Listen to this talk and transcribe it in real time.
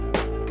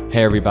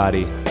Hey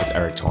everybody, it's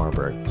Eric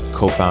Torenberg,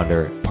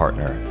 co-founder,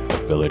 partner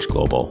of Village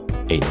Global,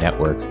 a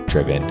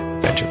network-driven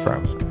venture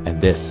firm.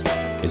 And this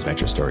is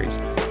Venture Stories,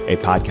 a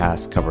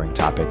podcast covering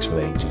topics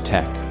relating to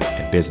tech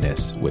and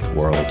business with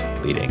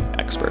world-leading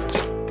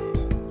experts.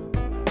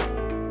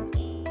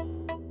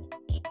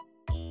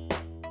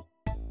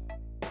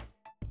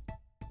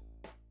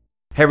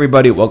 Hey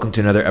everybody, welcome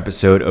to another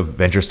episode of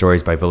Venture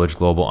Stories by Village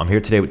Global. I'm here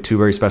today with two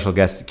very special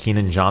guests,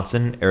 Keenan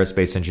Johnson,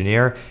 aerospace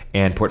engineer,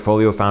 and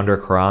portfolio founder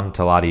Karan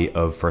Talati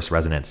of First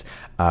Resonance.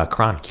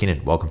 Karan,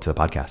 Keenan, welcome to the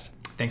podcast.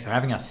 Thanks for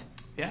having us.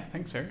 Yeah,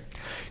 thanks, Eric.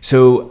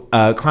 So,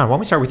 Karan, why don't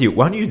we start with you?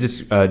 Why don't you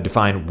just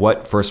define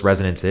what First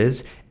Resonance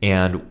is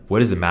and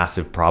what is the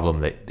massive problem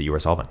that you are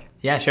solving?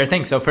 Yeah, sure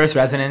thing. So First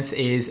Resonance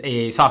is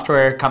a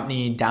software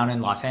company down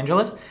in Los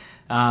Angeles.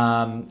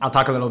 I'll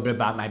talk a little bit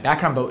about my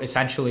background, but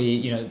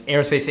essentially,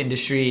 aerospace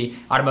industry,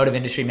 automotive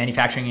industry,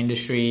 manufacturing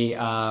industry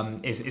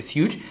is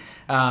huge,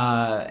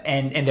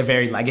 and they're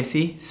very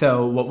legacy.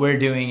 So what we're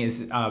doing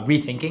is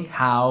rethinking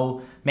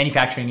how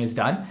manufacturing is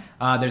done.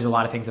 There's a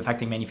lot of things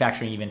affecting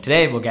manufacturing even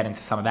today. We'll get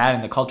into some of that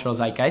in the cultural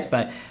zeitgeist,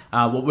 but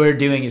what we're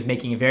doing is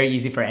making it very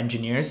easy for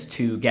engineers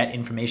to get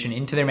information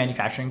into their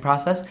manufacturing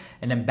process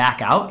and then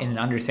back out in an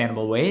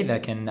understandable way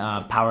that can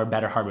power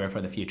better hardware for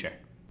the future.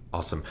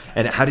 Awesome.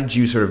 And how did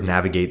you sort of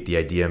navigate the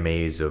idea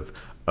maze of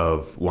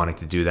wanting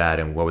to do that,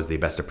 and what was the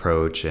best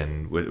approach,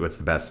 and what's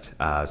the best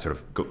sort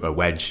of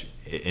wedge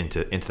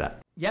into that?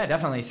 Yeah,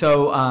 definitely.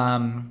 So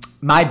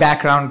my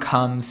background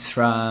comes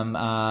from,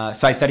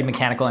 so I studied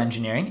mechanical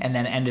engineering and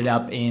then ended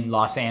up in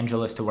Los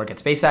Angeles to work at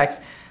SpaceX.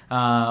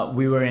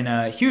 We were in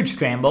a huge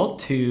scramble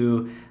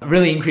to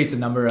really increase the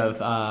number of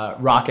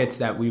rockets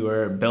that we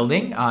were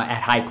building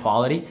at high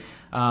quality.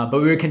 But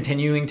we were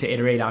continuing to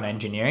iterate on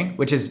engineering,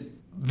 which is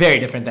very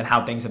different than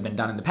how things have been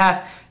done in the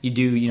past. You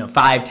do,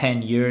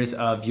 5-10 years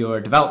of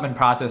your development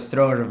process,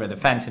 throw it over the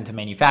fence into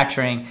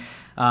manufacturing,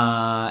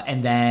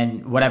 and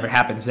then whatever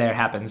happens there,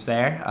 happens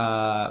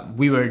there.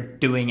 We were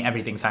doing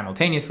everything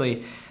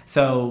simultaneously.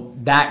 So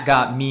that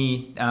got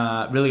me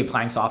really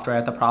applying software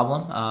at the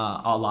problem.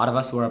 A lot of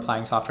us were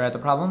applying software at the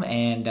problem.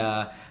 And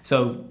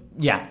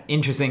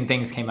interesting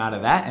things came out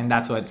of that. And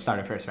that's what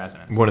started First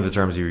Resonance. One of the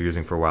terms you were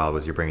using for a while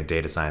was you're bringing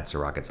data science to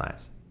rocket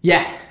science.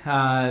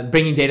 Yeah,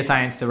 bringing data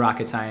science to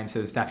rocket science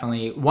is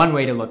definitely one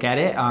way to look at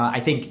it.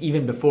 I think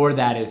even before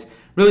that is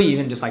really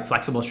even just like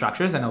flexible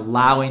structures and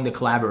allowing the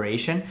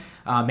collaboration.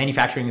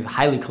 Manufacturing is a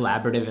highly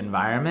collaborative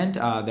environment.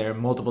 There are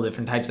multiple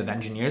different types of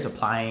engineers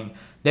applying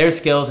their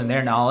skills and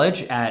their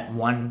knowledge at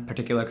one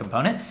particular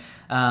component.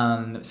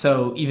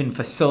 So even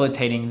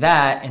facilitating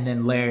that and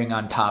then layering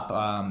on top,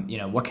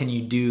 what can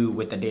you do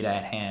with the data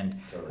at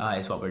hand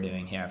is what we're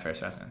doing here at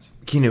First Resonance.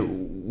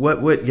 Keenan,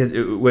 what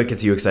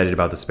gets you excited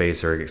about the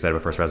space or excited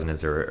about First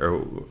Resonance or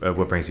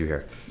what brings you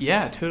here?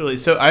 Yeah, totally.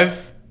 So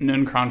I've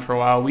known Karan for a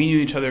while. We knew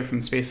each other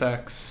from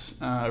SpaceX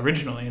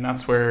originally, and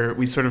that's where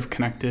we sort of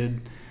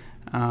connected.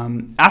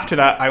 After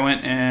that, I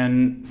went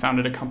and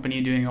founded a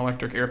company doing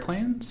electric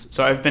airplanes.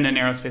 So I've been in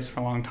aerospace for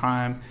a long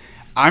time.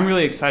 I'm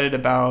really excited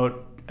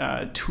about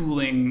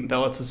tooling that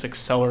lets us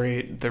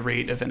accelerate the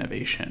rate of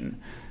innovation.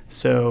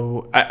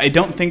 So I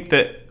don't think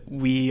that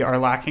we are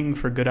lacking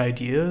for good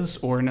ideas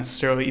or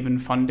necessarily even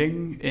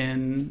funding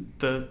in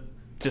the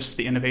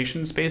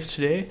innovation space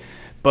today.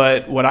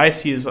 But what I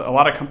see is a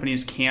lot of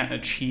companies can't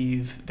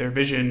achieve their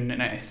vision,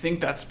 and I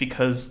think that's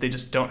because they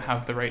just don't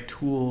have the right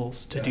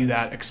tools to do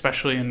that,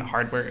 especially in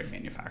hardware and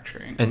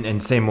manufacturing.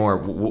 And say more.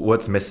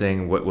 What's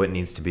missing? What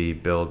needs to be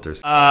built? Or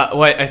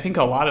I think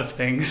a lot of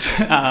things.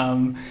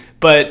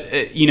 But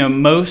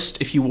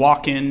if you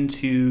walk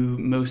into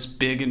most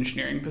big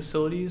engineering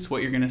facilities,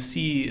 what you're going to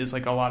see is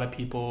like a lot of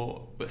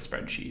people with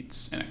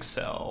spreadsheets and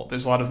Excel.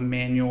 There's a lot of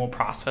manual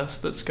process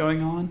that's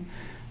going on,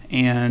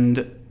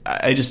 and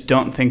I just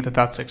don't think that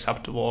that's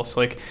acceptable. So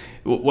like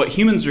what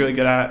humans are really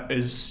good at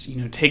is,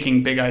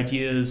 taking big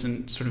ideas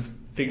and sort of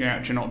figuring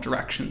out general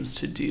directions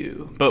to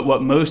do. But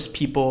what most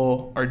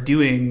people are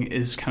doing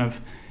is kind of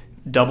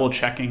double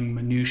checking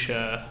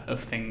minutia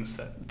of things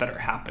that are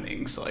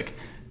happening. So like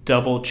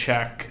double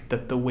check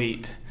that the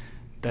weight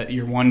that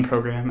your one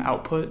program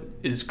output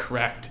is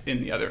correct in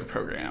the other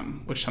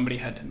program, which somebody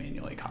had to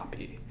manually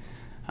copy.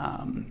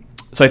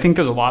 So I think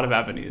there's a lot of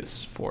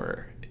avenues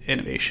for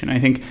innovation. I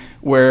think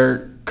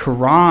where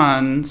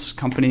Karan's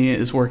company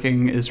is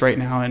working is right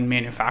now in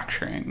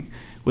manufacturing,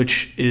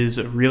 which is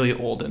a really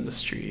old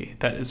industry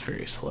that is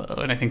very slow.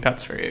 And I think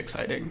that's very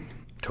exciting.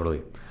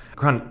 Totally.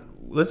 Karan,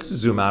 let's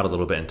zoom out a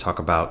little bit and talk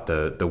about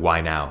the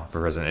why now for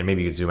Resonance. And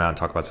maybe you could zoom out and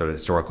talk about sort of the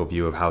historical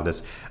view of how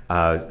this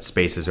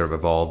space has sort of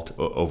evolved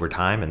over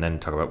time, and then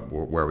talk about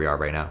where we are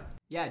right now.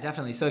 Yeah,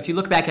 definitely. So if you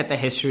look back at the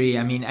history,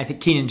 I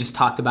think Keenan just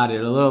talked about it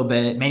a little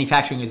bit.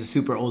 Manufacturing is a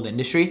super old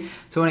industry.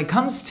 So when it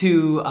comes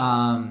to,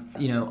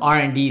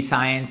 R&D,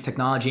 science,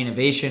 technology,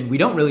 innovation, we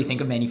don't really think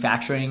of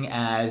manufacturing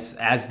as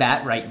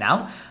that right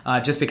now,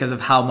 just because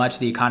of how much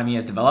the economy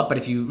has developed. But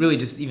if you really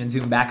just even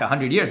zoom back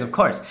 100 years, of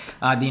course,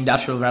 the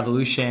Industrial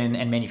Revolution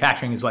and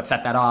manufacturing is what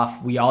set that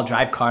off. We all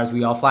drive cars.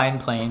 We all fly in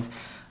planes.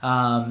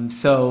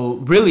 So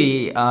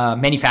really,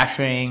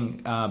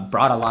 manufacturing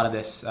brought a lot of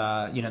this,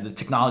 the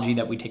technology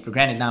that we take for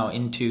granted now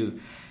into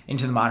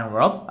the modern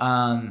world.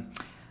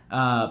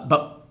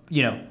 But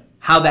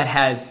how that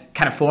has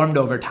kind of formed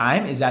over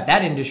time is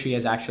that industry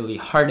has actually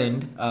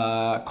hardened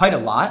quite a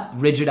lot,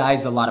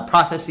 rigidized a lot of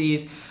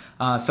processes.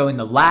 So in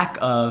the lack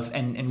of,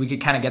 and we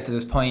could kind of get to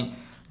this point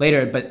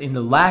later, but in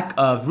the lack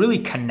of really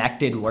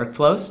connected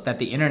workflows that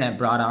the internet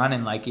brought on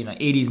in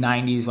 80s,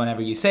 90s,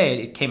 whenever you say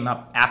it came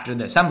up after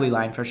the assembly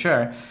line for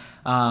sure.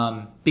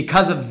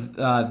 Because of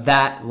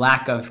that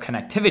lack of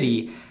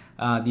connectivity,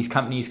 these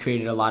companies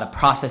created a lot of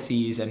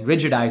processes and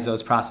rigidized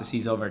those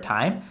processes over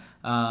time.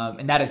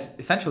 And that has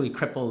essentially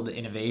crippled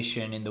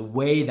innovation in the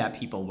way that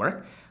people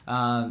work.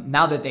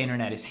 Now that the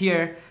internet is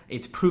here,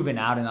 it's proven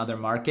out in other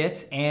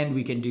markets, and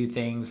we can do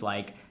things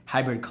like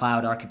hybrid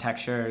cloud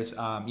architectures,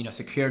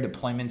 secure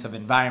deployments of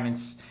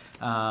environments,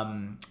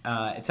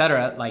 et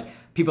cetera.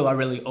 People are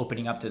really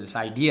opening up to this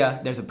idea.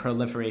 There's a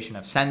proliferation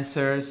of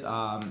sensors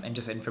and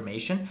just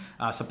information.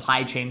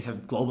 Supply chains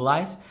have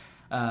globalized.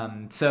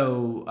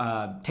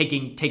 So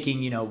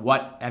taking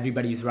what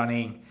everybody's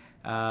running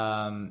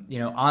on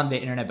the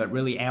internet, but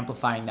really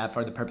amplifying that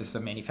for the purpose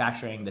of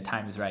manufacturing, the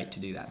time is right to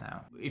do that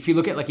now. If you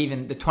look at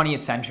even the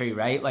 20th century,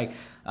 right,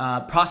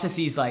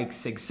 processes like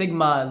Six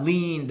Sigma,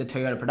 Lean, the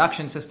Toyota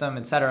production system,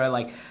 et cetera,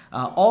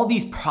 all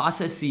these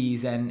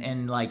processes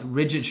and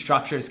rigid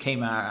structures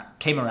came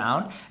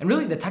around, and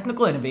really the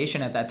technical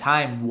innovation at that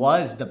time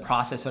was the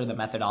process or the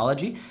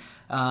methodology.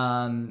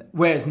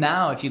 Whereas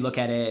now, if you look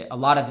at it, a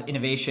lot of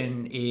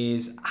innovation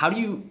is how do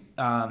you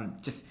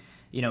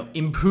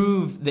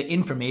improve the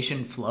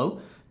information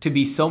flow to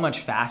be so much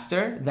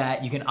faster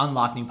that you can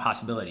unlock new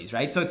possibilities,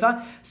 right? So it's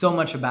not so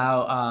much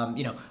about,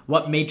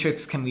 what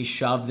matrix can we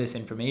shove this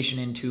information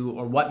into,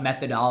 or what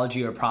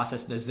methodology or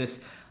process does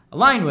this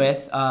align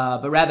with,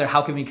 but rather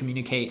how can we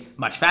communicate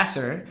much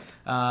faster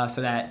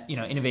so that,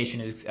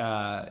 innovation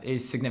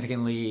is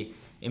significantly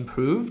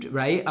improved,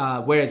 right?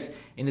 Whereas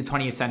in the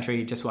 20th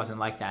century, it just wasn't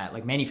like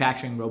that.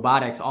 Manufacturing,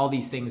 robotics, all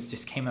these things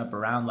just came up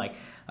around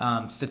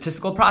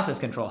statistical process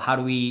control. How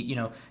do we,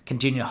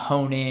 continue to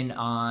hone in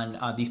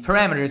on these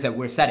parameters that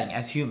we're setting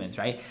as humans,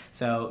 right?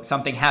 So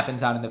something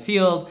happens out in the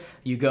field,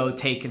 you go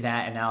take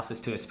that analysis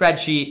to a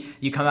spreadsheet,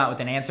 you come out with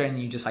an answer,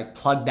 and you just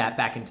plug that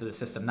back into the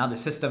system. Now the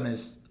system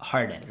is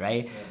hardened,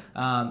 right?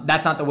 Yeah.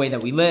 That's not the way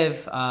that we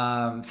live.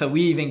 So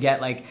we even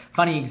get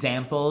funny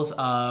examples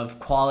of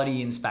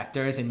quality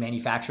inspectors in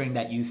manufacturing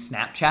that use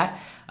Snapchat.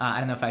 I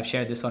don't know if I've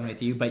shared this one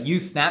with you, but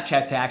use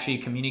Snapchat to actually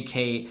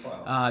communicate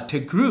to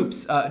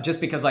groups,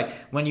 just because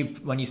when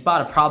you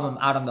spot a problem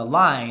out on the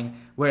line,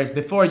 whereas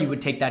before you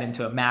would take that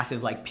into a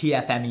massive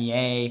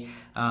PFMEA,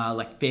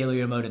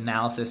 failure mode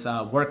analysis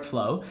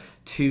workflow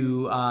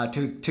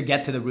to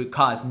get to the root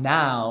cause.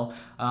 Now,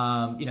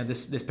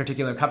 this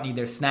particular company,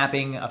 they're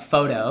snapping a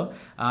photo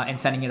and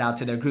sending it out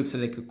to their group so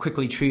they could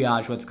quickly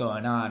triage what's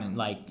going on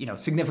and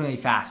significantly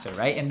faster,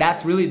 right? And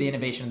that's really the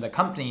innovation of the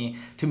company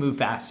to move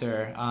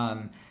faster.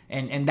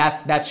 And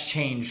that's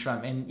changed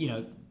from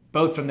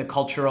both from the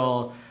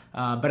cultural,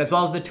 but as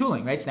well as the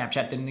tooling, right?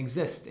 Snapchat didn't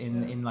exist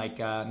in the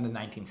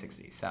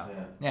 1960s. So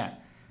yeah.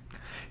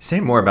 Say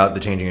more about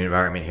the changing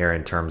environment here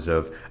in terms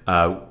of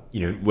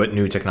what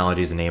new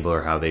technologies enable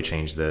or how they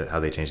change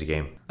the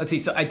game. Let's see.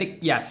 So I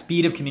think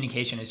speed of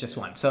communication is just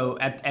one. So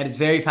at its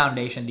very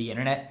foundation, the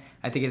internet,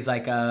 I think is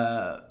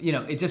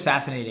it's just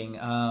fascinating.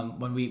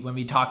 When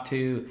we talk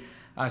to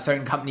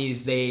certain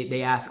companies,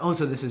 they ask,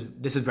 so this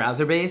is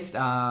browser based.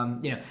 How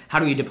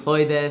do we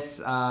deploy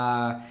this?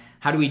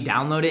 How do we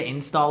download it,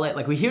 install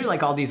it? We hear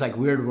all these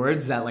weird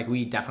words that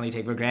we definitely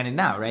take for granted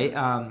now, right?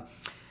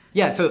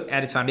 So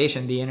at its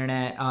foundation, the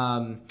internet,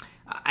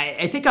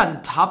 I think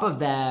on top of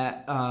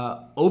that,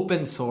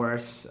 open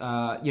source,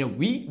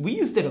 we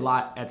used it a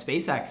lot at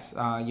SpaceX.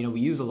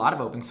 We used a lot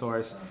of open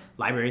source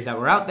libraries that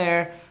were out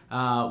there.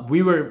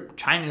 We were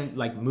trying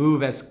to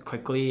move as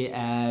quickly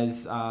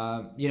as,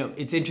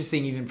 it's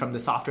interesting even from the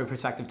software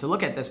perspective to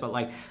look at this,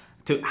 but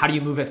how do you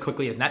move as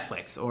quickly as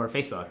Netflix or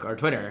Facebook or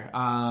Twitter?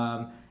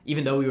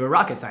 Even though we were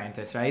rocket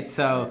scientists, right?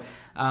 So,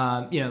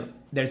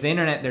 there's the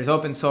internet, there's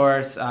open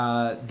source,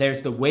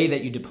 there's the way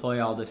that you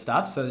deploy all this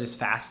stuff. So there's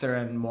faster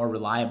and more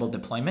reliable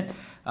deployment.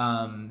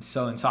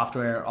 So in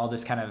software, all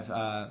this kind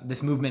of,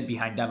 this movement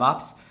behind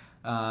DevOps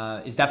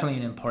is definitely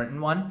an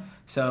important one.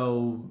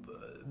 So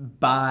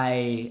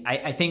by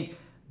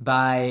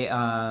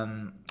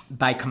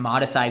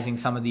commoditizing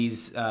some of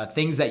these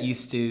things that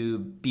used to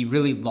be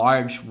really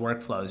large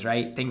workflows,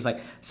 right? Things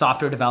like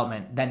software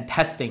development, then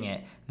testing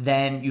it,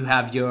 then you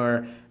have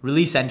your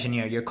release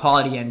engineer, your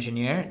quality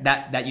engineer.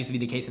 That used to be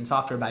the case in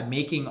software. By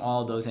making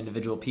all those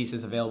individual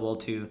pieces available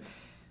to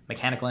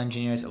mechanical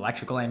engineers,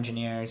 electrical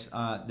engineers,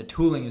 the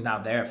tooling is now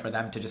there for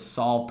them to just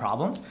solve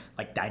problems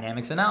like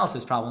dynamics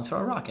analysis problems for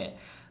a rocket.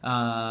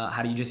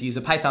 How do you just use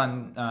a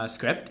Python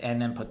script and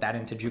then put that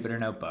into Jupyter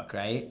Notebook,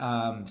 right?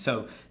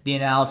 So the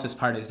analysis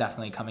part is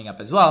definitely coming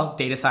up as well.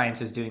 Data science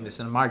is doing this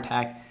in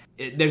MarTech.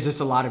 There's just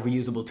a lot of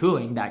reusable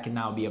tooling that can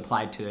now be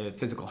applied to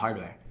physical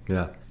hardware.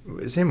 Yeah.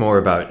 Say more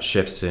about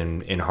shifts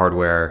in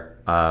hardware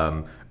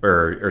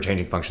or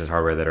changing functions of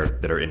hardware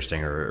that are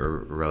interesting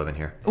or relevant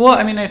here. Well,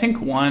 I mean, I think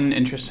one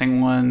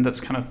interesting one that's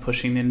kind of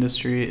pushing the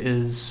industry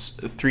is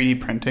 3D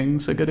printing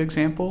is a good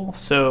example.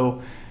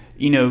 So,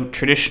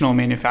 traditional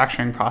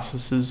manufacturing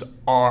processes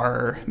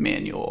are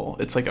manual.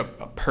 It's like a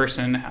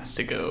person has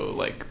to go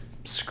like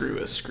screw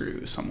a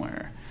screw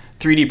somewhere.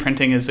 3D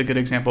printing is a good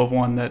example of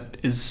one that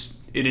is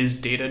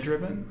data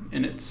driven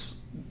in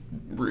its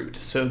root.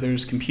 So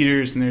there's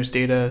computers and there's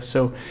data.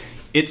 So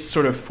it's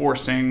sort of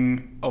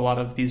forcing a lot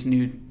of these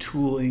new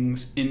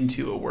toolings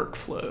into a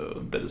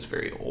workflow that is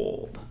very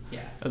old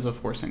as a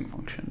forcing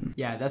function.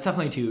 Yeah, that's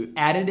definitely true.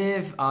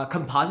 Additive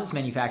composites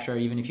manufacturer,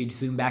 even if you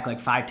zoom back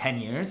like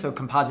 5-10 years. So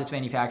composites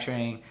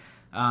manufacturing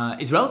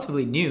is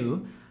relatively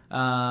new,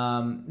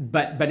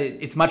 but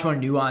it's much more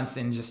nuanced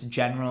in just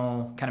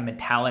general kind of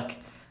metallic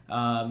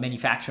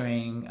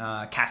manufacturing,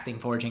 casting,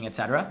 forging,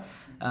 etc.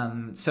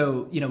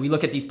 So, we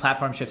look at these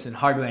platform shifts in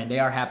hardware and they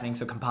are happening.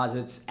 So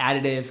composites,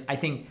 additive, I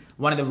think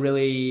one of the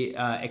really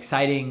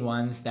exciting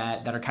ones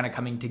that are kind of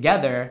coming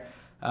together,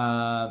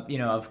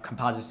 of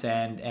composites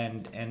and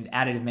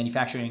additive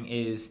manufacturing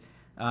is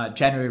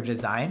generative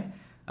design.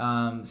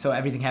 So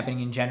everything happening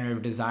in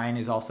generative design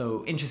is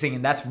also interesting,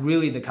 and that's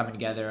really the coming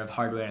together of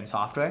hardware and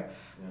software.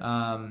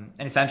 And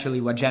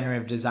essentially what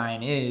generative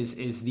design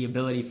is the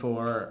ability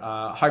for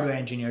a hardware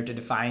engineer to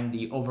define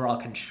the overall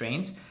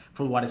constraints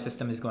for what a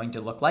system is going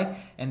to look like,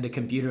 and the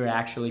computer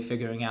actually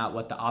figuring out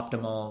what the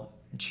optimal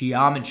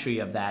geometry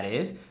of that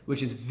is,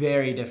 which is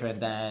very different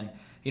than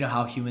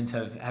how humans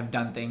have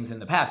done things in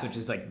the past, which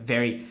is like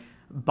very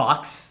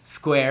box,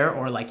 square,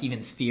 or like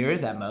even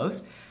spheres at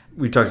most.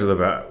 We talked a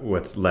little about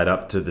what's led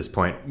up to this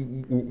point.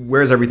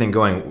 Where's everything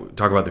going?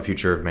 Talk about the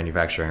future of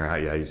manufacturing, or how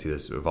you see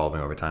this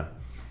evolving over time.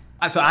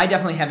 So I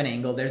definitely have an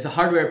angle. There's a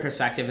hardware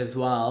perspective as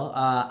well.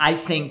 I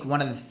think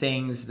one of the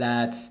things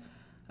that's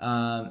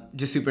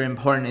just super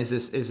important is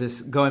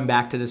this going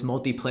back to this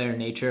multiplayer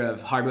nature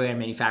of hardware and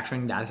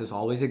manufacturing that has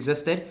always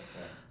existed.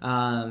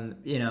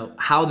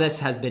 How this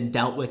has been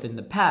dealt with in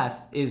the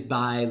past is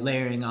by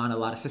layering on a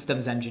lot of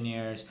systems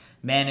engineers,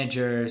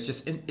 managers,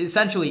 just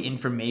essentially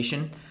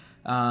information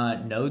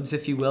nodes,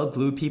 if you will,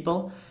 glue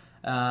people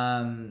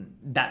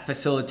that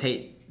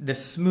facilitate the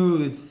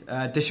smooth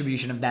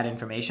distribution of that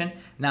information.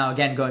 Now,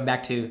 again, going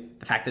back to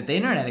the fact that the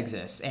internet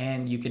exists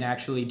and you can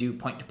actually do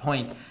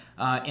point-to-point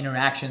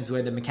interactions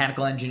where the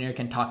mechanical engineer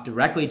can talk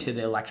directly to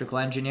the electrical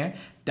engineer,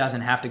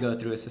 doesn't have to go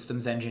through a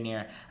systems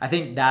engineer. I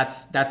think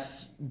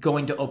that's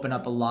going to open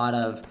up a lot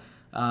of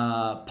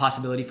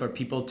possibility for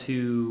people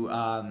to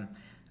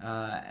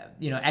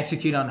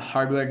execute on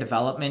hardware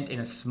development in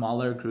a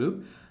smaller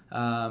group.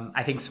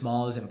 I think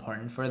small is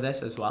important for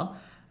this as well.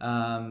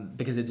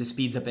 Because it just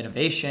speeds up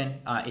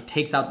innovation. It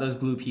takes out those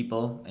glue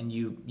people, and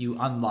you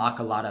unlock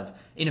a lot of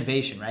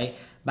innovation, right?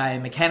 By a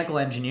mechanical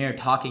engineer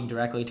talking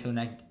directly to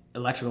an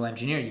electrical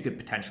engineer, you could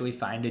potentially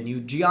find a new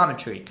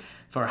geometry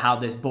for how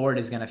this board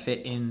is going to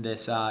fit in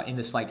this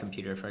light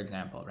computer, for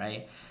example,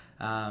 right?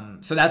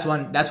 So that's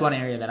one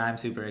area that I'm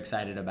super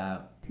excited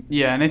about.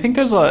 Yeah, and I think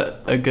there's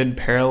a good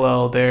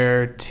parallel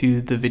there to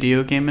the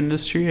video game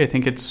industry. I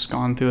think it's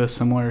gone through a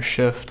similar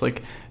shift,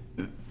 like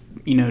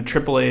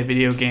AAA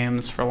video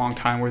games for a long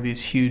time were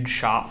these huge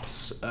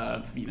shops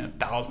of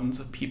thousands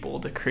of people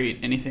to create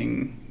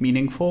anything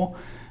meaningful.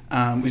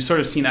 We've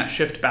sort of seen that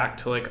shift back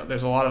to like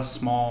there's a lot of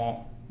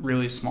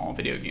really small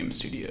video game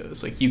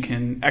studios. Like you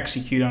can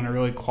execute on a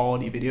really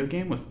quality video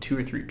game with 2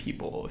 or 3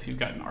 people if you've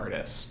got an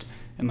artist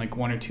and like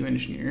 1 or 2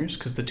 engineers,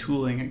 because the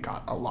tooling it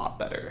got a lot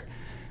better.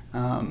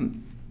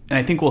 And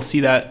I think we'll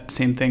see that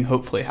same thing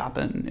hopefully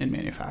happen in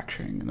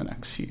manufacturing in the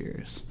next few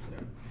years.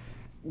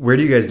 Where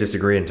do you guys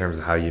disagree in terms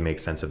of how you make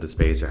sense of the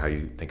space or how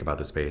you think about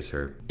the space?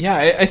 Or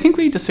I think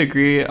we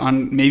disagree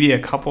on maybe a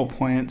couple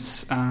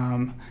points.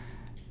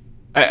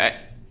 I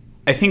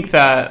think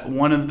that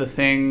one of the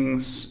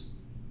things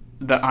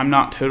that I'm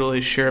not totally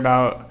sure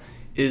about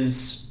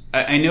is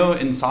I know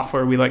in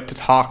software we like to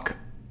talk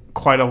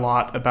quite a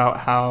lot about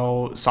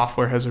how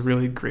software has a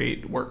really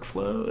great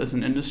workflow as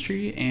an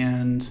industry,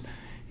 and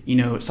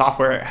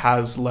software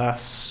has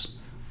less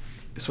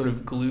sort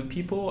of glue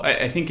people.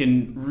 I think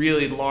in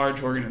really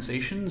large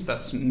organizations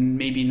that's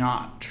maybe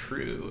not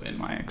true in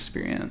my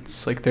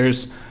experience. Like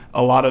there's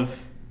a lot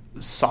of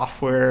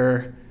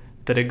software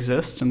that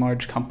exists in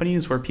large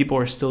companies where people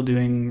are still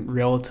doing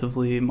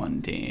relatively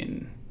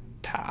mundane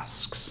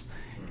tasks.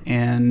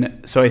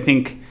 And so I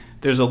think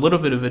there's a little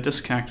bit of a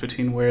disconnect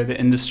between where the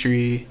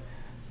industry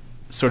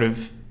sort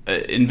of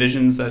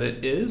envisions that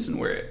it is and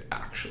where it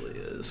actually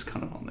is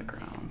kind of on the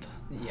ground.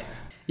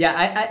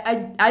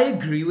 Yeah, I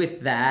agree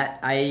with that.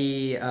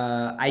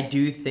 I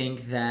do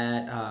think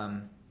that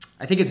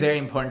I think it's very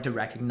important to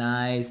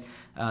recognize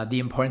the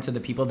importance of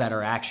the people that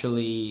are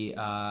actually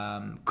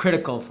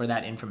critical for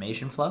that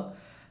information flow.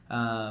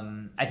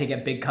 I think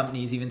at big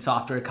companies, even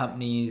software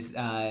companies,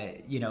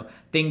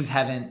 things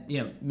haven't,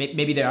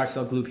 maybe there are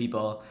still glue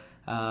people,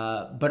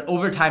 But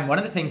over time, one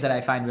of the things that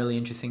I find really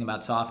interesting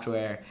about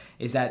software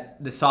is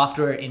that the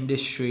software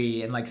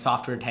industry and like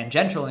software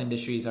tangential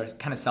industries are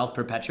kind of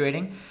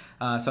self-perpetuating.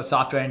 So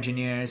software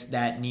engineers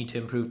that need to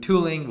improve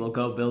tooling will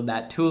go build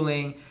that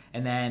tooling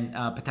and then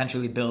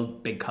potentially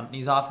build big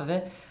companies off of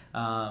it.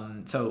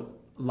 So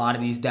a lot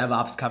of these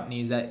DevOps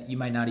companies that you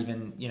might not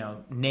even,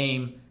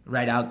 name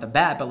right out the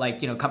bat, but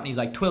like, companies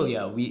like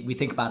Twilio, we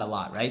think about a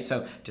lot, right?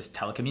 So just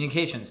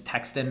telecommunications,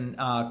 text and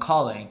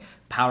calling,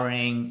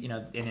 powering,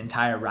 an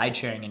entire ride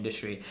sharing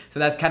industry. So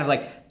that's kind of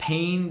like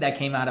pain that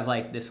came out of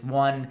like this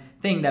one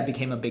thing that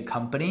became a big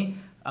company.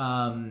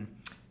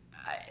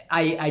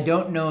 I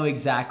don't know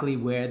exactly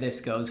where this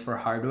goes for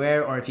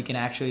hardware or if you can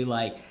actually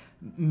like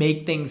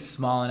make things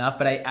small enough,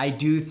 but I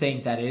do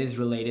think that it is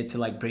related to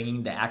like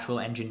bringing the actual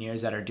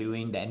engineers that are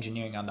doing the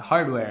engineering on the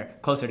hardware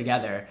closer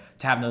together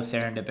to have those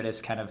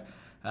serendipitous kind of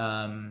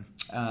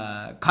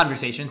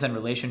conversations and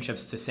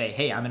relationships to say,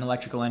 hey, I'm an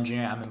electrical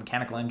engineer, I'm a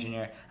mechanical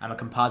engineer, I'm a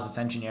composites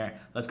engineer,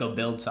 let's go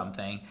build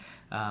something.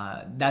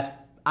 I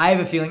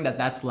have a feeling that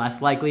that's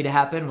less likely to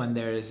happen when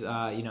there's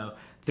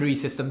 3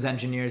 systems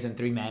engineers and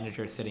 3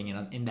 managers sitting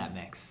in that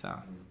mix. So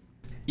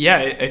yeah,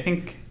 I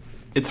think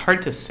it's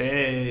hard to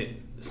say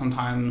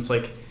sometimes,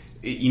 like,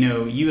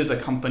 you as a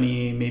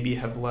company maybe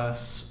have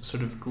less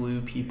sort of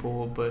glue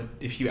people, but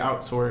if you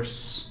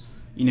outsource,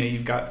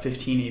 you've got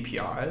 15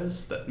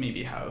 APIs that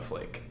maybe have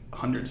like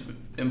hundreds of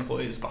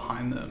employees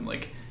behind them.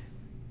 Like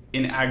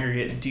in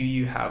aggregate, do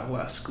you have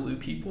less glue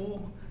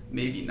people?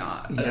 Maybe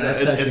not. Yeah,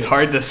 it's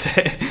hard to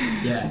say.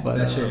 Yeah, but,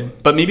 that's true.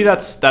 But maybe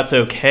that's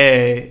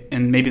okay,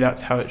 and maybe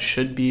that's how it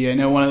should be. I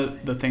know one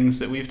of the things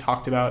that we've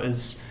talked about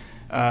is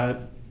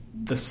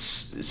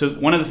so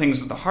one of the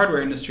things that the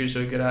hardware industry is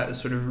really good at is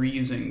sort of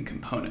reusing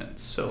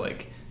components. So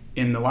like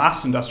in the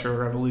last industrial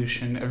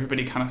revolution,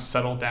 everybody kind of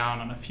settled down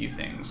on a few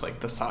things,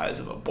 like the size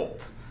of a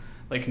bolt.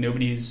 Like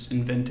nobody's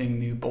inventing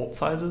new bolt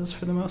sizes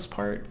for the most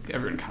part.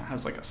 Everyone kind of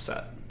has like a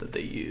set that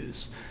they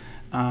use.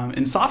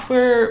 In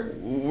software,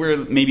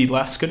 we're maybe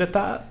less good at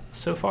that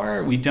so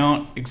far. We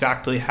don't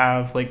exactly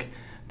have like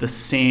the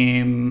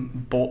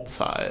same bolt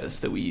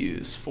size that we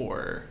use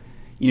for,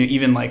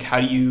 even like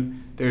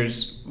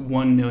there's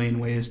 1 million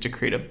ways to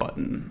create a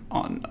button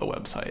on a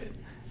website,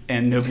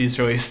 and nobody's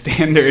really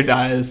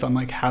standardized on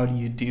like how do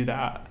you do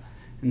that.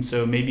 And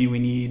so maybe we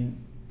need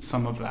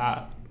some of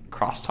that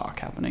crosstalk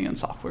happening in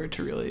software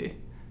to really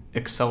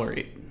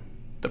accelerate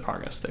the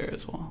progress there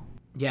as well.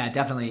 Yeah,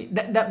 definitely.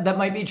 That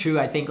might be true.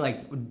 I think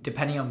like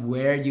depending on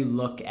where you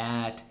look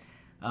at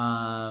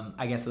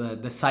I guess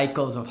the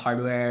cycles of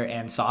hardware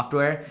and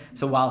software.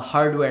 So while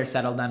hardware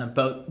settled on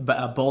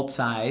a bolt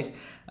size,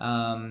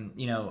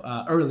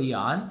 early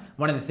on,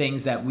 one of the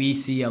things that we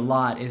see a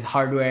lot is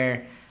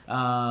hardware.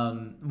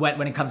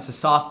 When it comes to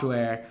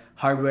software,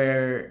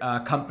 hardware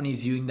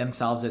companies viewing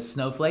themselves as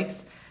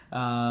snowflakes.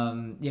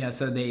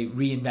 So they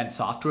reinvent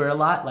software a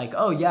lot. Like,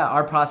 oh yeah,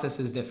 our process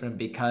is different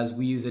because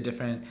we use a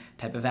different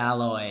type of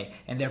alloy,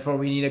 and therefore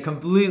we need a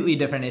completely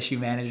different issue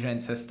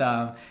management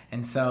system.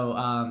 And so,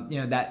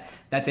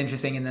 that's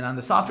interesting. And then on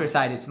the software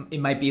side, it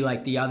might be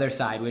like the other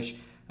side, which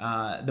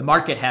the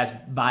market has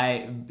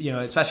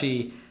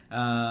especially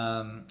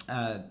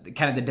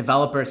kind of the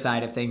developer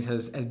side of things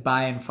has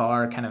by and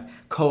far kind of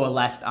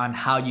coalesced on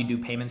how you do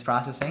payments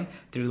processing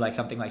through like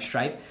something like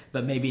Stripe,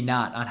 but maybe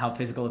not on how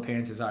physical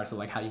appearances are. So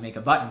like how you make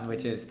a button,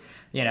 which is,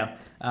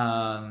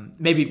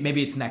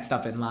 maybe it's next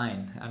up in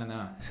line. I don't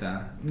know. So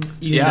I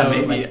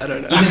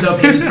don't know. Even though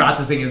payments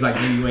processing is like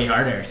maybe way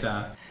harder.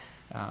 So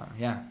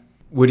yeah.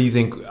 What do you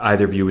think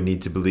either of you would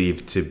need to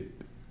believe to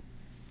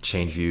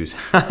change views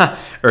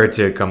or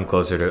to come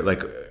closer to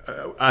like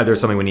either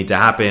something would need to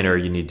happen or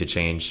you need to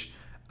change,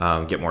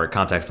 get more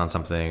context on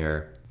something?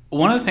 Or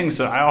one of the things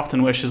that I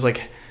often wish is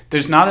like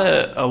there's not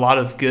a lot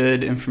of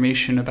good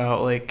information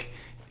about like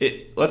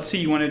it. Let's say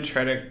you want to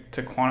try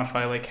to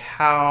quantify like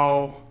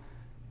how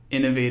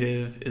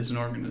innovative is an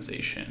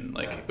organization,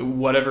 like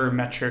whatever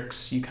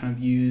metrics you kind of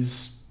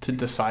use to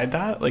decide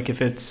that, like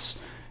if it's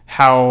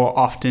how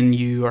often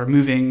you are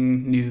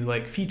moving new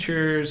like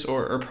features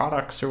or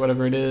products or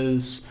whatever it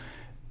is,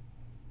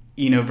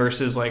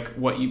 versus like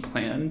what you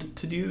planned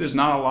to do. There's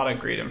not a lot of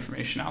great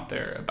information out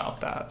there about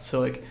that. So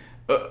like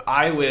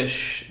I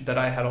wish that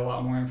I had a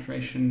lot more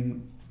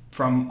information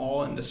from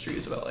all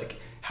industries about like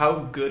how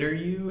good are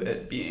you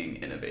at being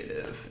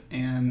innovative.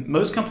 And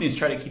most companies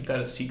try to keep that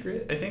a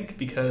secret, I think,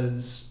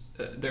 because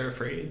they're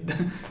afraid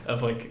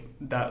of like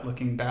that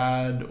looking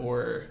bad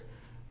or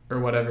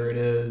whatever it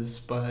is.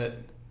 But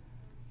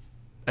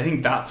I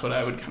think that's what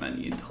I would kind of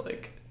need to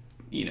like,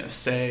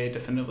 say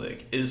definitively,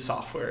 like, is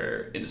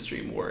software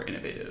industry more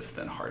innovative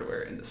than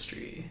hardware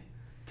industry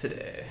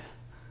today?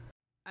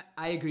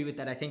 I agree with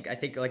that. I think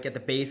like at the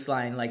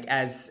baseline, like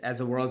as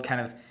a world kind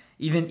of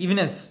even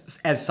as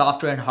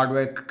software and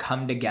hardware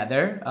come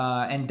together,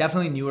 and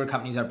definitely newer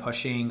companies are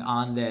pushing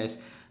on this,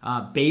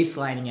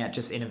 baselining at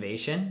just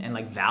innovation and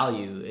like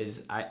value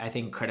is I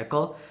think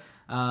critical.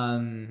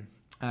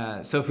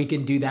 So if we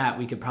can do that,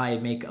 we could probably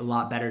make a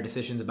lot better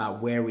decisions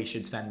about where we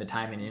should spend the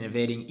time in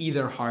innovating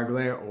either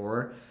hardware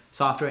or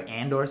software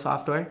or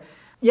software.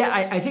 Yeah,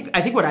 I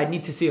think what I'd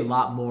need to see a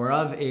lot more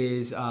of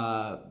is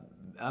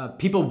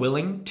people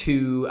willing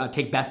to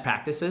take best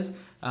practices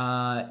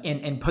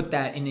and put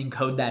that and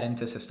encode that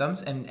into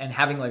systems and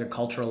having like a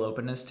cultural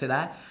openness to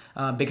that.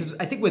 Because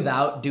I think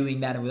without doing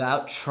that and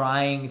without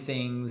trying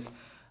things,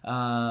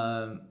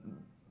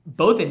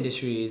 both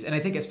industries, and I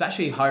think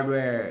especially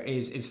hardware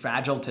is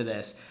fragile to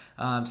this.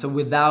 So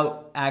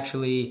without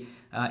actually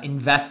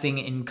investing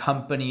in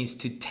companies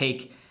to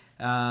take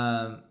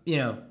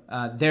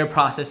their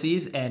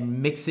processes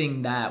and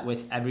mixing that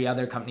with every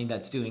other company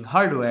that's doing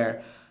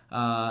hardware,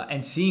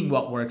 and seeing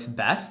what works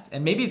best.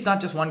 And maybe it's not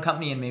just one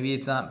company and maybe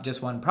it's not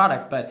just one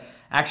product, but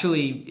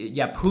actually,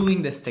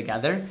 pooling this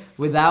together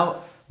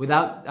without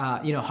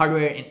the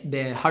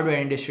hardware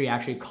industry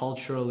actually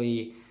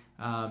culturally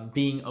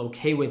being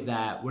okay with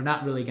that, we're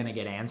not really going to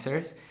get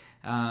answers.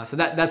 So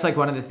that's like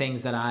one of the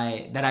things that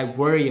I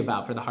worry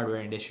about for the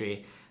hardware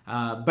industry.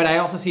 But I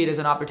also see it as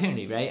an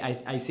opportunity,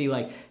 right? I see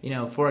like,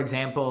 for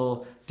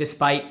example,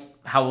 despite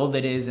how old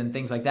it is and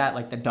things like that,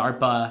 like the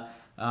DARPA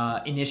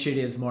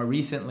initiatives more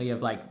recently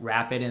of like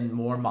rapid and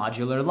more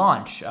modular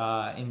launch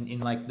in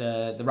like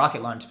the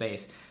rocket launch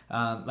space.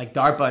 Like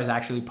DARPA is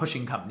actually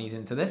pushing companies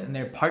into this, and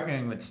they're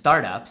partnering with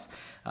startups,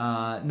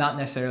 not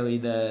necessarily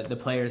the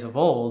players of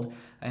old.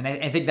 And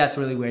I think that's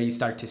really where you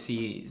start to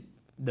see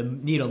the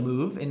needle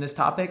move in this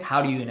topic.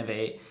 How do you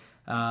innovate?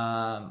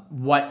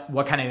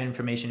 What kind of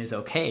information is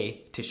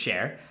okay to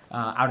share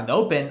out in the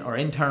open or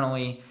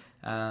internally?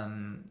 So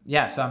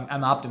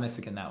I'm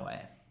optimistic in that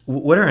way.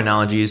 What are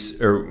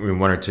analogies, or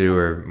one or two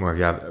or more if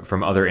you have,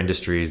 from other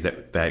industries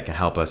that can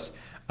help us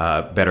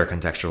better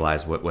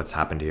contextualize what's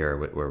happened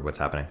here or what's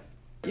happening?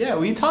 Yeah,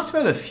 we talked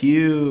about a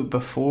few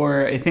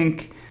before. I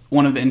think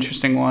one of the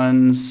interesting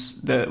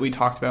ones that we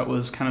talked about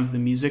was kind of the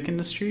music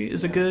industry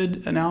is a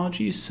good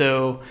analogy.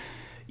 So,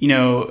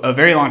 a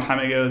very long time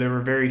ago, there were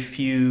very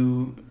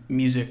few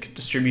music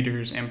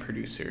distributors and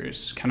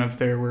producers.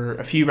 There were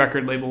a few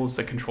record labels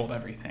that controlled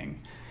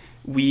everything.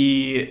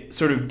 We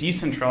sort of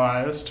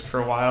decentralized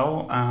for a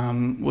while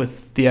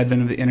with the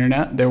advent of the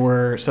internet. There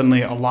were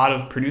suddenly a lot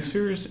of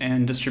producers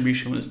and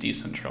distribution was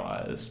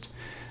decentralized.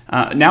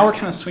 Now we're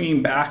kind of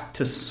swinging back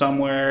to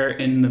somewhere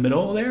in the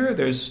middle there.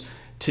 There's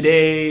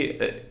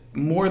today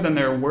more than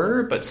there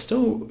were, but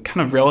still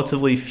kind of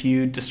relatively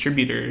few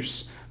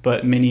distributors,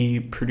 but many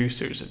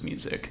producers of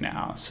music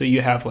now. So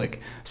you have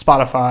like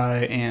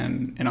Spotify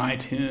and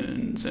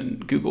iTunes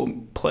and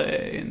Google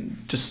Play and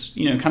just,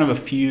 kind of a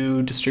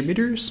few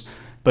distributors,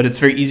 but it's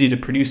very easy to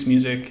produce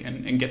music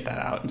and get that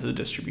out into the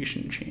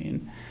distribution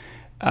chain.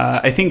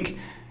 I think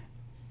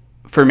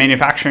for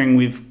manufacturing,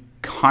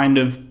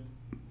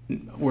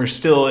 we're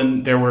still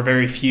in, there were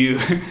very few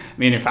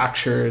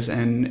manufacturers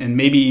and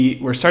maybe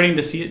we're starting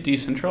to see it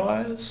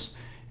decentralize.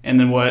 And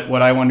then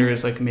what I wonder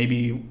is like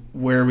maybe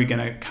where are we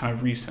going to kind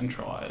of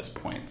re-centralize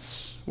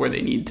points where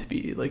they need to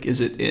be? Like, is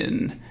it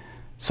in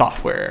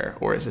software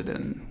or is it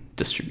in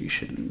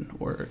distribution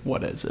or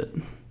what is it?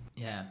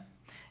 Yeah.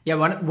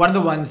 One of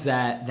the ones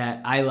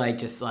that I like,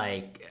 just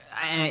like,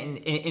 and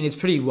it's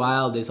pretty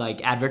wild, is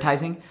like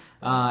advertising.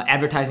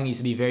 Advertising used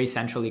to be very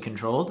centrally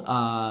controlled,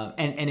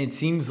 and it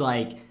seems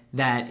like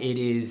that it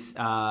is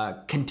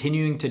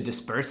continuing to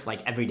disperse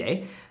like every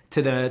day.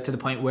 To the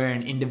point where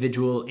an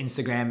individual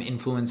Instagram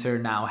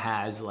influencer now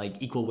has like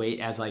equal weight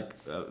as like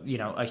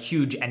a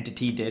huge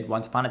entity did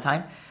once upon a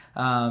time.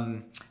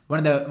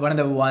 One of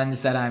the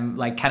ones that I'm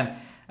like kind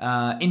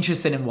of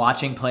interested in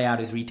watching play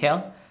out is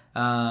retail.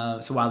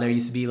 So while there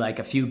used to be like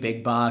a few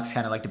big box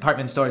kind of like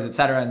department stores,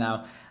 etc.,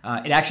 now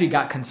it actually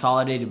got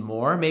consolidated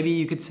more, maybe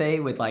you could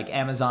say, with like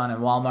Amazon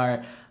and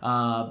Walmart.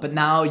 But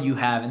now you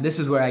have, and this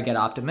is where I get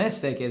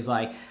optimistic, is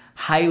like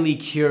highly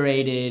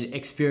curated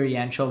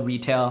experiential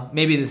retail.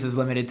 Maybe this is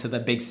limited to the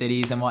big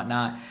cities and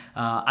whatnot.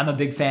 I'm a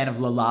big fan of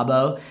Le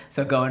Labo,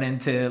 so going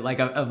into like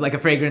a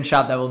fragrance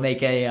shop that will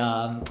make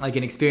like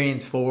an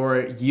experience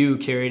for you,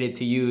 curated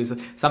to you, is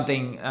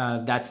something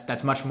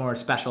that's much more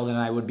special than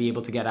I would be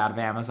able to get out of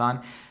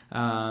Amazon.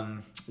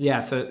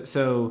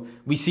 So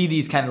we see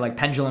these kind of like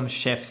pendulum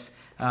shifts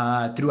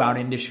throughout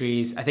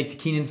industries. I think to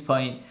Keenan's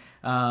point,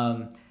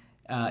 there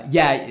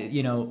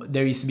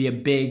used to be a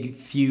big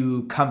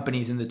few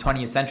companies in the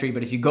 20th century,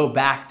 but if you go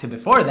back to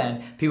before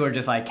then, people were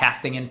just like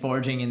casting and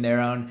forging in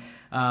their own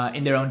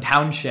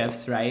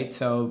townships, right?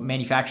 So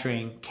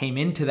manufacturing came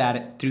into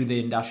that through the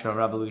Industrial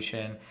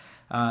Revolution.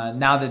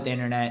 Now that the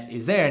internet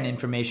is there and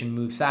information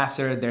moves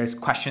faster, there's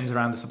questions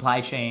around the supply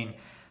chain.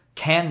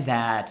 Can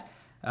that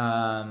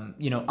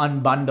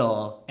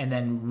unbundle and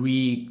then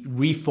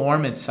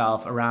reform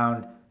itself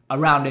around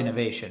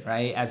innovation,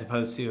 right? As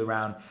opposed to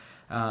around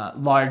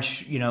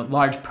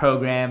large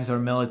programs or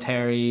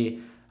military,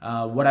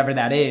 whatever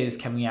that is.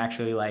 Can we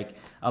actually like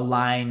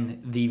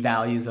align the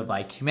values of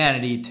like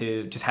humanity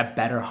to just have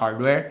better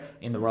hardware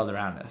in the world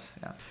around us?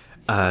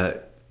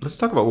 Let's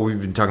talk about what we've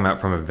been talking about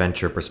from a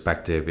venture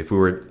perspective. If we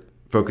were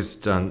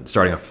focused on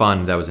starting a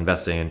fund that was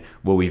investing in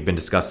what we've been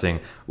discussing,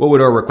 what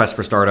would our request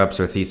for startups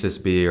or thesis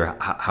be, or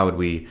how would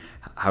we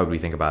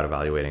think about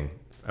evaluating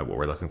what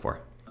we're looking for?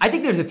 I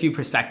think there's a few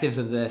perspectives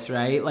of this,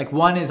 right? Like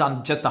one is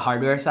on just the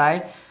hardware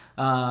side.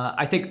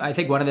 I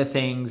think one of the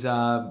things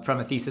from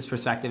a thesis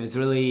perspective is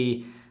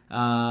really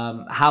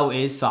how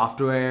is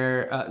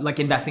software, like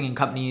investing in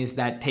companies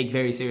that take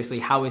very seriously,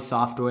 how is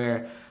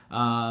software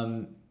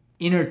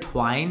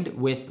intertwined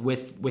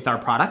with our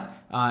product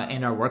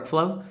and our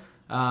workflow,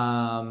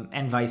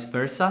 and vice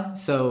versa.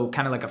 So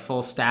kind of like a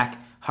full stack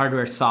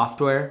hardware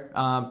software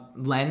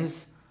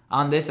lens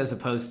on this, as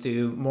opposed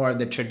to more of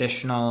the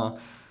traditional,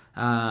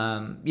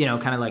 kind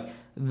of like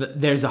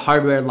there's a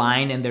hardware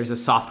line and there's a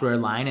software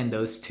line, and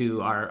those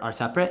two are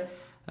separate.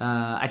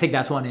 I think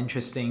that's one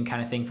interesting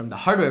kind of thing from the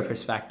hardware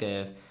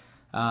perspective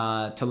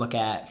to look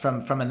at.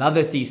 From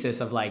another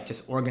thesis of like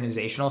just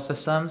organizational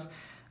systems,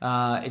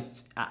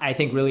 it's I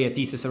think really a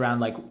thesis around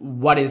like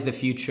what is the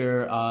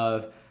future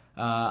of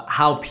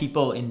how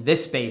people in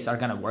this space are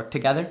going to work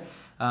together.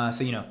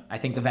 So I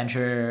think the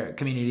venture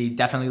community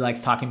definitely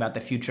likes talking about the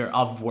future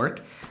of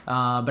work,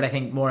 but I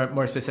think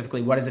more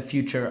specifically, what is the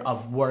future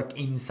of work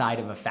inside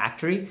of a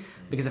factory?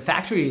 Because a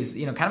factory is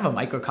kind of a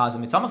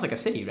microcosm. It's almost like a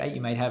city, right?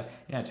 You might have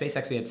at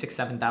SpaceX we had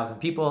 6,000-7,000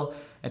 people.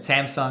 At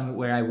Samsung,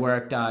 where I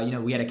worked,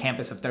 we had a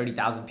campus of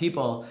 30,000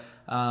 people.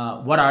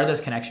 What are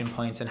those connection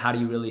points, and how do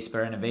you really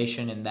spur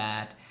innovation in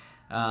that?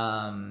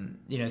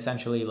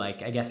 Essentially,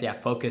 like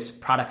focus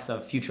products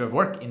of future of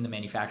work in the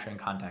manufacturing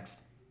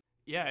context.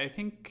 Yeah, I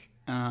think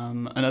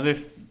another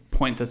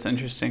point that's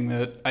interesting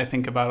that I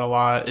think about a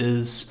lot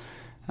is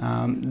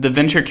the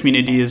venture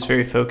community is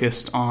very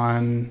focused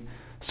on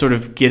sort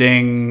of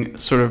getting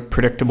sort of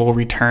predictable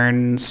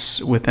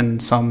returns within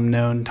some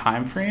known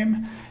time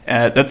frame.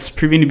 That's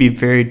proving to be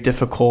very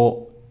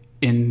difficult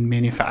in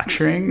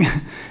manufacturing.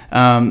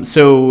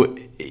 So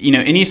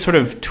any sort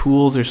of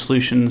tools or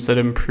solutions that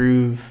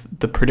improve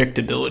the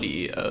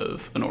predictability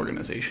of an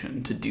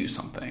organization to do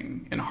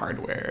something in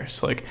hardware.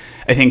 So like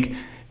I think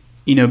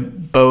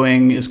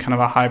Boeing is kind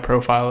of a high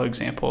profile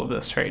example of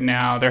this right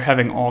now. They're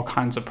having all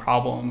kinds of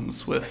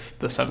problems with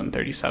the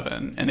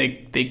 737, and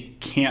they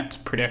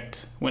can't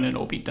predict when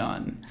it'll be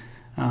done.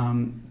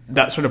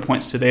 That sort of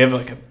points to they have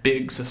like a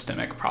big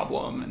systemic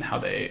problem in how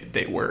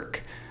they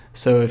work.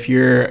 So if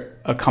you're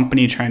a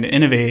company trying to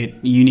innovate,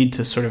 you need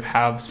to sort of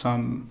have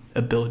some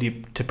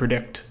ability to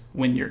predict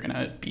when you're going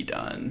to be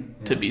done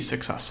to be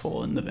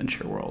successful in the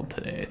venture world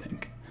today, I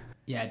think.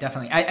 Yeah,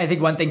 definitely. I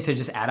think one thing to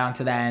just add on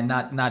to that, and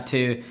not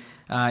to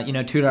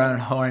toot our own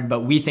horn,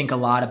 but we think a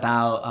lot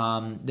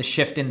about the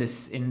shift in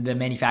the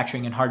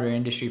manufacturing and hardware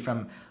industry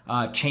from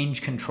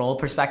change control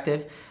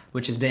perspective,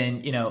 which has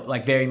been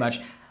like very much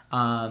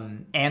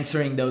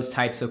answering those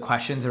types of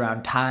questions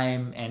around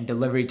time and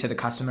delivery to the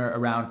customer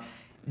around,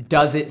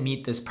 does it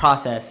meet this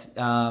process?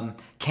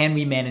 Can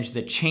we manage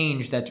the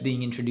change that's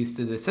being introduced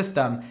to the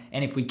system?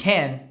 And if we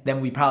can,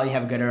 then we probably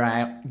have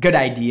a good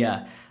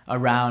idea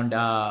around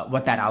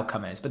what that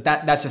outcome is. But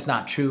that's just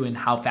not true in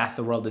how fast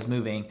the world is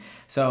moving.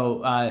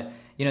 So,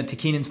 to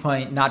Keenan's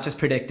point, not just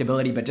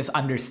predictability, but just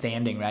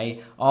understanding,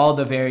 right? All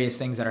the various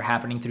things that are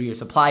happening through your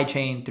supply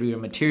chain, through your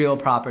material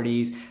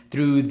properties,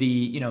 through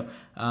the,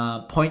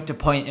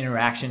 point-to-point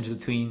interactions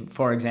between,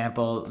 for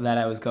example, that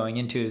I was going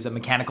into is a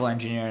mechanical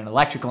engineer and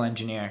electrical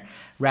engineer,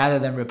 rather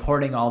than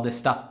reporting all this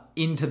stuff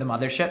into the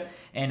mothership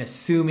and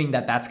assuming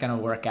that that's going to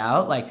work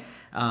out. Like,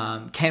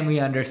 can we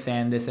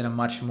understand this in a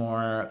much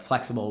more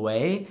flexible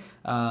way?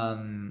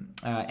 And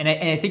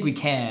I think we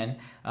can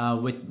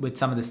with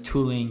some of this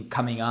tooling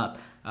coming up.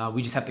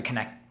 We just have to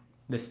connect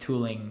this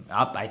tooling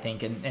up, I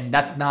think, and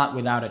that's not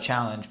without a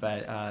challenge.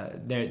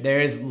 But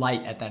there is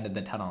light at the end of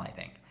the tunnel, I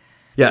think.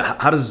 Yeah,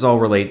 how does this all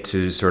relate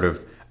to sort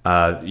of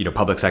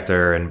public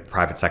sector and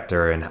private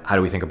sector, and how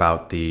do we think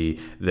about the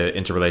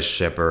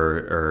interrelationship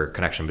or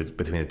connection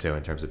between the two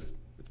in terms of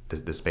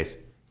this space?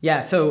 Yeah,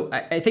 so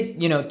I think,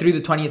 through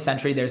the 20th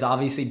century, there's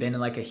obviously been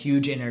like a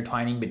huge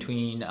intertwining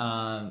between,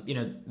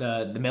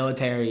 the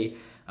military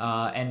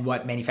and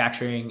what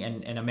manufacturing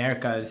and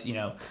America's,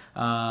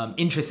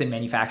 interest in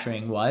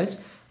manufacturing was.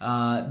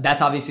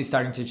 That's obviously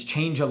starting to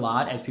change a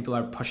lot as people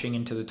are pushing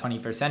into the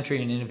 21st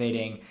century and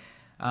innovating.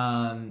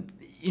 And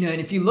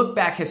if you look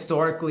back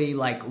historically,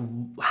 like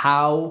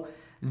how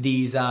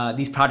these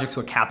projects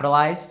were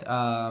capitalized.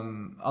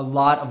 A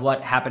lot of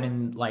what happened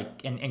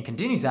and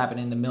continues to happen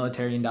in the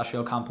military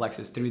industrial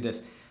complexes through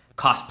this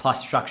cost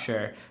plus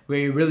structure, where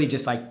you're really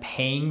just like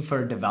paying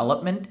for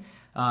development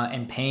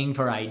and paying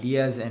for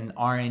ideas and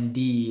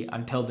R&D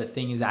until the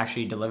thing is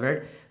actually delivered.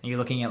 And you're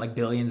looking at like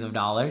billions of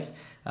dollars.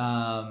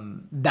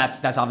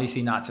 That's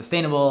obviously not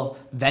sustainable.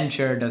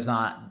 Venture does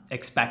not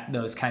expect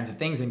those kinds of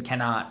things and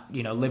cannot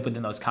live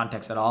within those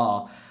contexts at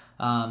all.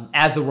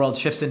 As the world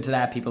shifts into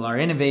that, people are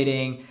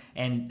innovating,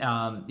 and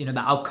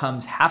the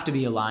outcomes have to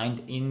be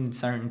aligned in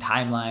certain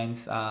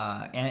timelines,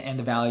 and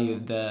the value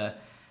of the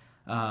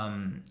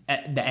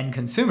end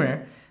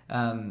consumer.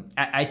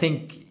 I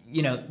think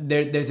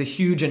there's a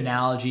huge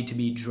analogy to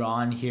be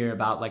drawn here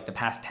about like the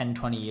past 10,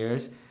 20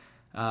 years.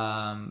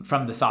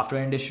 from the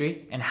software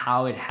industry and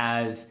how it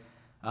has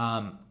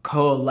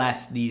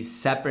coalesced these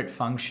separate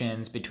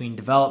functions between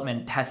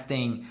development,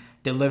 testing,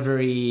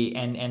 delivery,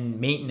 and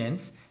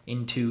maintenance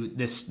into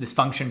this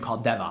function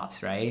called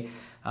DevOps, right?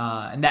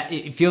 And that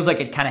it feels like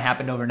it kind of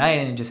happened overnight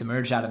and it just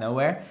emerged out of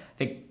nowhere. I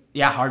think,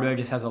 hardware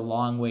just has a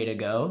long way to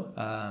go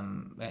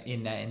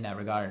in that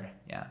regard.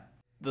 Yeah.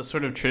 The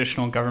sort of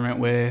traditional government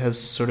way has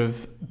sort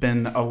of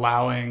been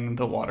allowing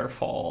the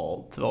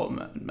waterfall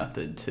development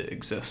method to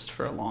exist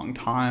for a long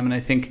time. And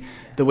I think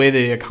the way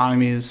the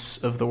economies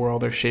of the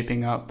world are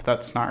shaping up,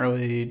 that's not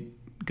really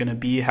going to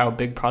be how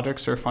big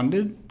projects are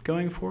funded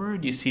going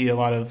forward. You see a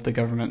lot of the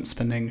government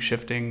spending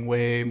shifting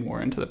way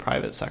more into the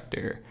private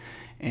sector.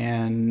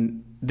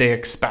 And they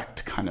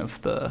expect kind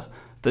of the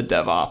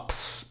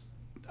DevOps,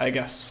 I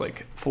guess,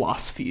 like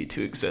philosophy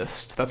to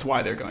exist. That's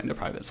why they're going to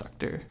private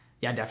sector.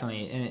 Yeah,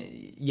 definitely. And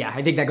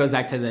I think that goes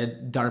back to the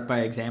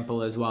DARPA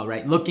example as well,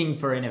 right? Looking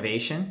for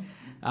innovation.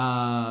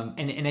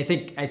 And I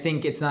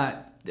think it's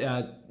not,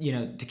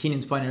 to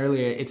Keenan's point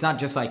earlier, it's not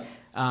just like,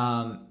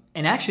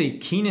 and actually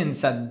Keenan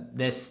said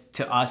this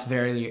to us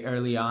very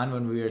early on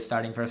when we were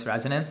starting First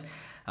Resonance.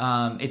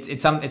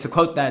 It's a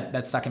quote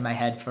that stuck in my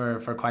head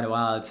for quite a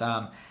while. It's,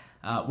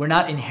 we're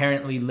not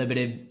inherently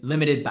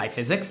limited by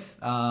physics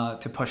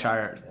to push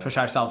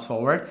ourselves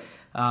forward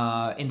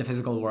in the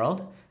physical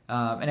world.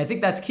 And I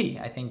think that's key.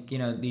 I think,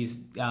 these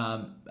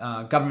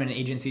government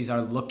agencies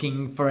are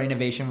looking for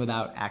innovation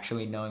without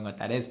actually knowing what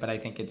that is. But I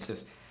think it's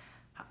just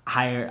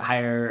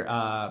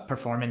higher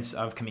performance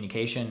of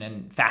communication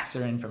and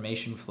faster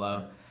information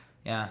flow.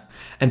 Yeah.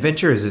 And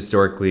venture has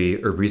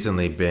historically or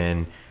recently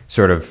been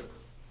sort of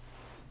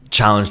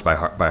challenged by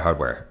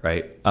hardware,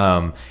 right?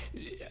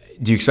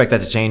 Do you expect that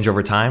to change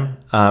over time?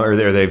 Or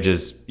they've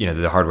just,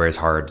 the hardware is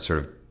hard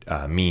sort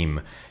of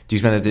meme. Do you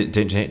expect that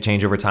to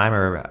change over time,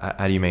 or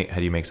how do you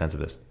make sense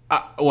of this?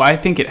 Well, I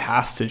think it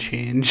has to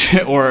change,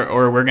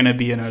 or we're going to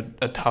be in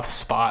a tough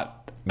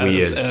spot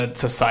as a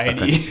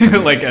society, okay.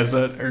 Like as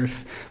an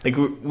Earth. Like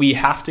we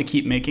have to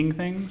keep making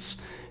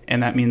things,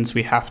 and that means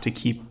we have to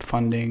keep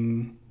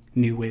funding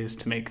new ways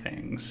to make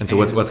things. And so,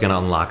 what's going to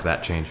unlock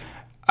that change?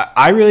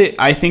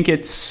 I think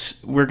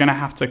we're going to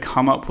have to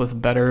come up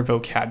with better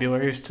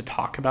vocabularies to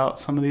talk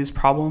about some of these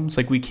problems.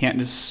 Like we can't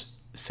just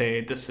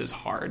say this is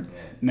hard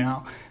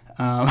now.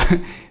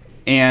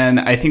 And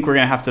I think we're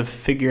going to have to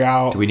figure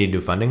out... Do we need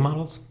new funding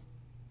models?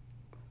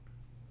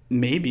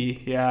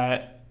 Maybe,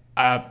 yeah.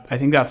 I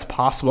think that's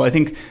possible. I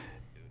think,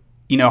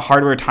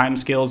 hardware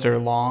timescales are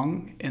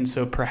long, and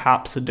so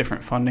perhaps a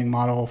different funding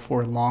model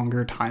for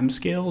longer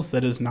timescales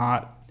that is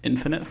not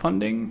infinite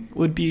funding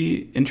would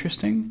be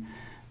interesting.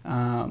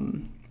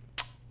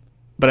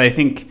 But I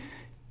think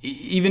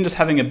even just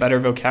having a better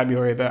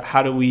vocabulary about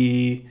how do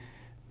we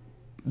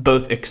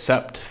both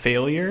accept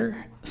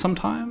failure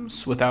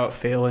sometimes without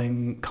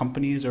failing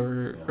companies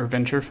or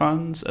venture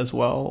funds as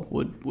well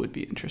would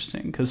be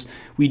interesting, because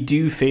we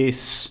do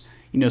face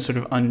sort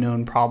of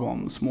unknown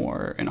problems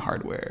more in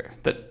hardware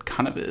that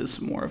kind of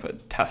is more of a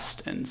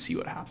test and see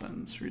what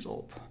happens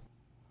result.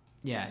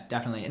 Yeah,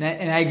 definitely.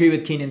 And I agree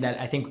with Keenan that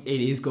I think it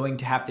is going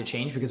to have to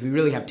change, because we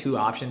really have two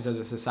options as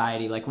a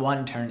society. Like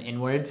one, turn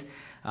inwards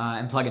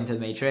and plug into the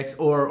matrix,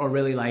 or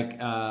really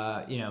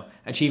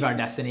achieve our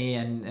destiny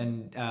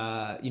and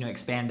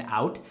expand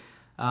out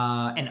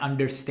and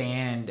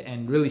understand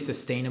and really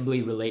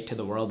sustainably relate to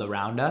the world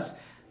around us.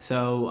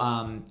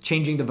 So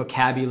changing the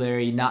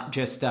vocabulary, not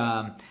just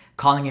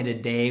calling it a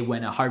day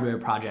when a hardware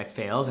project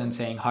fails and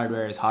saying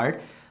hardware is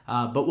hard,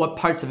 but what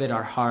parts of it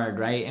are hard,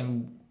 right?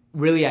 And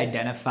really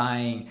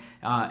identifying,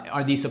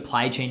 are these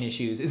supply chain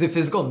issues? Is it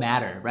physical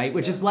matter, right?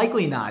 Which is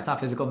likely not. It's not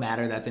physical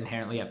matter that's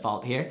inherently at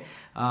fault here.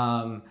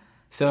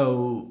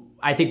 So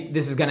I think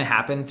this is going to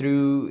happen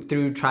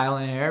through trial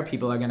and error.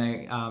 People are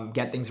going to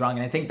get things wrong.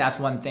 And I think that's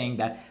one thing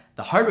that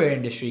the hardware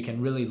industry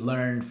can really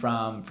learn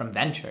from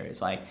venture, is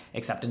like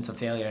acceptance of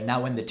failure.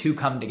 Now when the two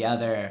come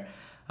together,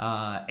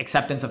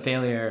 acceptance of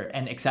failure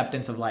and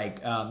acceptance of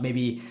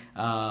maybe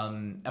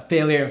a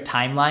failure of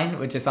timeline,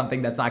 which is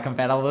something that's not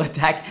compatible with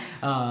tech,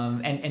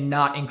 and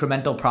not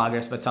incremental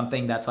progress, but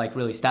something that's like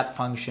really step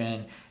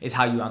function, is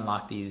how you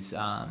unlock these,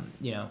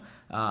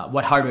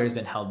 what hardware has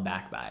been held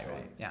back by,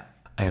 right? Yeah.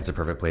 I think it's a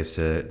perfect place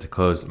to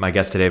close. My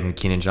guests today have been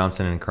Keenan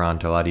Johnson and Karan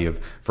Talati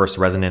of First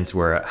Resonance.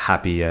 We're a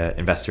happy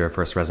investor of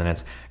First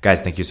Resonance. Guys,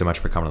 thank you so much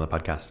for coming on the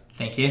podcast.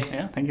 Thank you.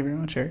 Yeah, thank you very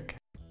much, Eric.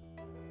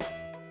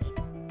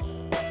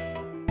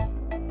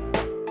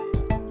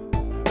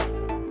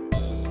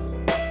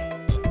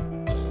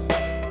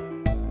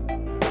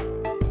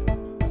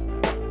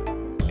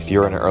 If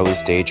you're an early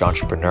stage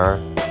entrepreneur,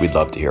 we'd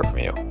love to hear from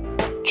you.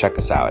 Check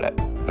us out at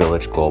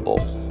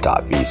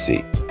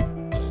villageglobal.vc.